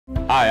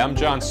Hi, I'm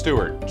John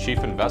Stewart,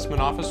 Chief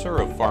Investment Officer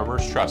of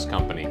Farmers Trust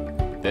Company.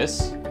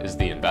 This is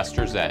the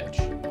Investor's Edge.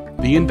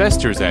 The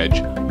Investor's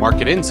Edge,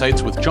 Market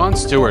Insights with John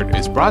Stewart,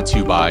 is brought to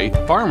you by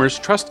Farmers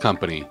Trust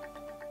Company.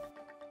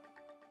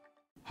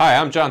 Hi,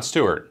 I'm John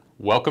Stewart.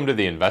 Welcome to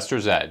the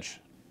Investor's Edge.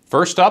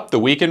 First up, the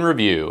week in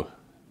review.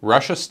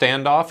 Russia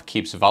standoff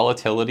keeps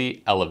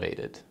volatility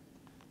elevated.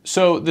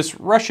 So this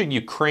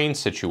Russia-Ukraine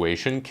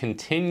situation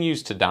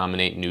continues to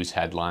dominate news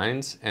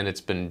headlines, and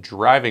it's been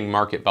driving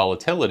market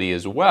volatility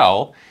as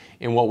well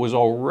in what was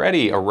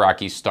already a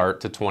rocky start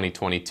to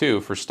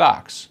 2022 for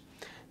stocks.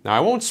 Now,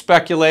 I won't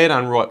speculate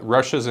on what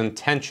Russia's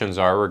intentions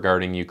are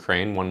regarding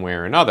Ukraine one way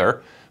or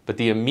another, but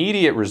the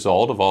immediate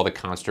result of all the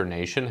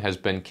consternation has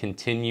been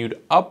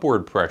continued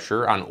upward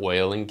pressure on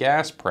oil and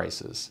gas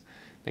prices.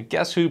 Now,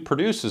 guess who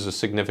produces a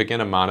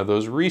significant amount of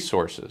those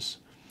resources?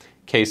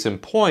 Case in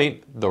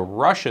point, the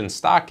Russian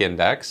stock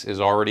index is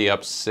already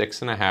up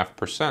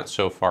 6.5%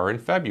 so far in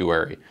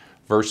February,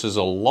 versus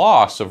a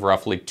loss of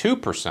roughly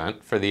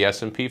 2% for the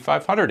S&P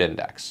 500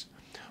 index.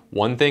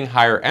 One thing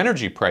higher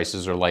energy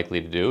prices are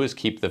likely to do is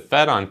keep the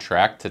Fed on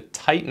track to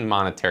tighten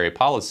monetary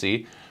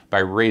policy by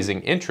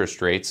raising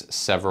interest rates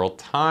several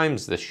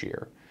times this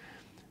year.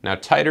 Now,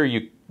 tighter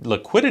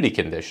liquidity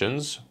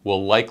conditions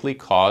will likely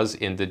cause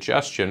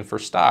indigestion for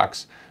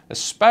stocks,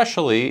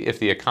 especially if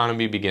the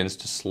economy begins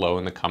to slow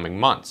in the coming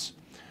months,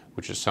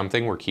 which is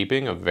something we're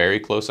keeping a very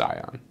close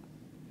eye on.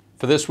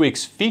 For this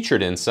week's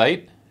featured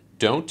insight,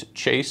 don't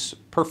chase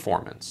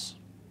performance.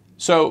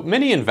 So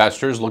many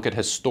investors look at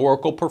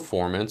historical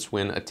performance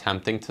when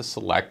attempting to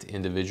select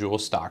individual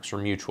stocks or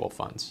mutual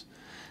funds.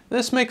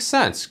 This makes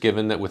sense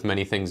given that with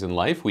many things in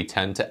life, we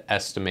tend to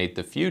estimate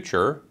the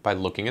future by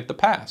looking at the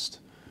past.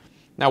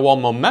 Now, while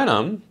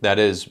momentum, that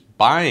is,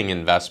 buying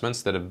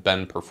investments that have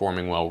been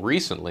performing well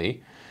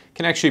recently,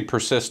 can actually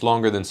persist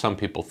longer than some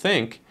people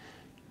think,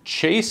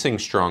 chasing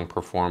strong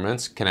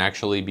performance can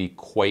actually be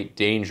quite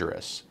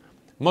dangerous.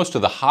 Most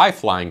of the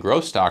high-flying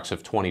growth stocks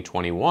of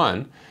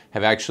 2021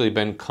 have actually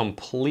been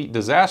complete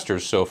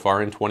disasters so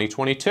far in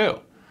 2022.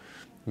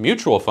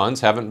 Mutual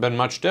funds haven't been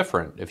much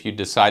different. If you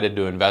decided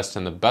to invest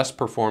in the best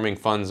performing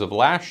funds of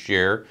last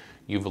year,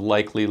 you've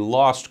likely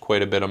lost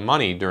quite a bit of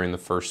money during the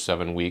first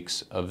 7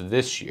 weeks of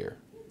this year.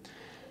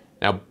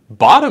 Now,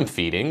 bottom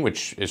feeding,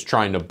 which is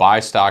trying to buy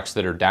stocks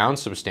that are down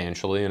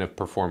substantially and have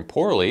performed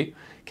poorly,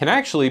 can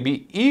actually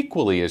be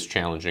equally as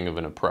challenging of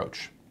an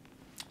approach.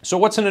 So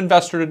what's an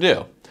investor to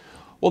do?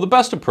 Well, the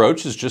best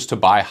approach is just to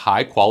buy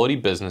high-quality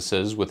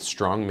businesses with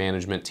strong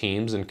management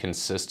teams and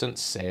consistent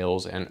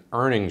sales and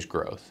earnings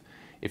growth.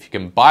 If you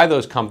can buy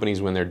those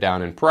companies when they're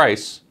down in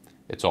price,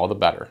 it's all the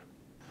better.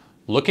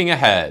 Looking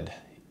ahead,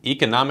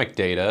 economic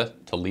data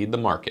to lead the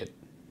market.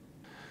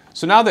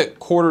 So now that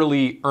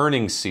quarterly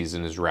earnings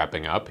season is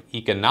wrapping up,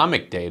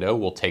 economic data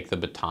will take the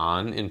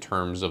baton in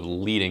terms of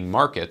leading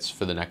markets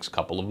for the next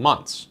couple of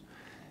months.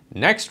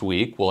 Next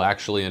week will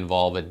actually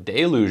involve a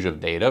deluge of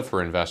data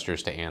for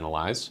investors to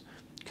analyze.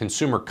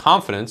 Consumer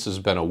confidence has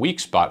been a weak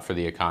spot for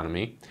the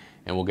economy,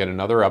 and we'll get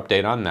another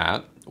update on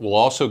that. We'll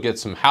also get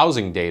some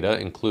housing data,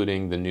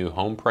 including the new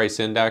home price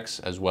index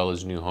as well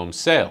as new home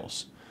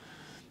sales.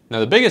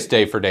 Now, the biggest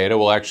day for data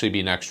will actually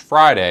be next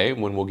Friday,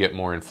 when we'll get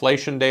more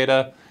inflation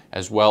data,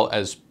 as well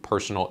as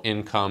personal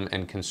income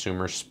and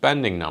consumer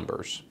spending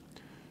numbers.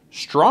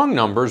 Strong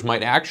numbers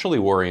might actually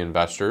worry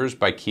investors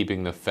by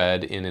keeping the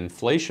Fed in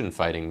inflation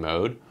fighting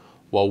mode,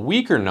 while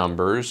weaker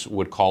numbers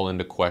would call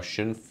into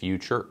question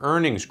future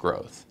earnings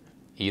growth.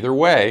 Either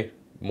way,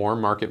 more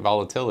market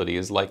volatility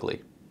is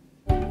likely.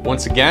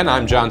 Once again,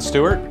 I'm John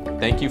Stewart.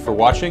 Thank you for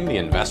watching The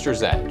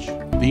Investor's Edge.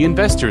 The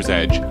Investor's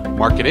Edge,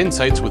 Market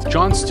Insights with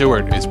John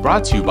Stewart, is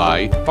brought to you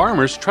by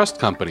Farmers Trust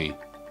Company.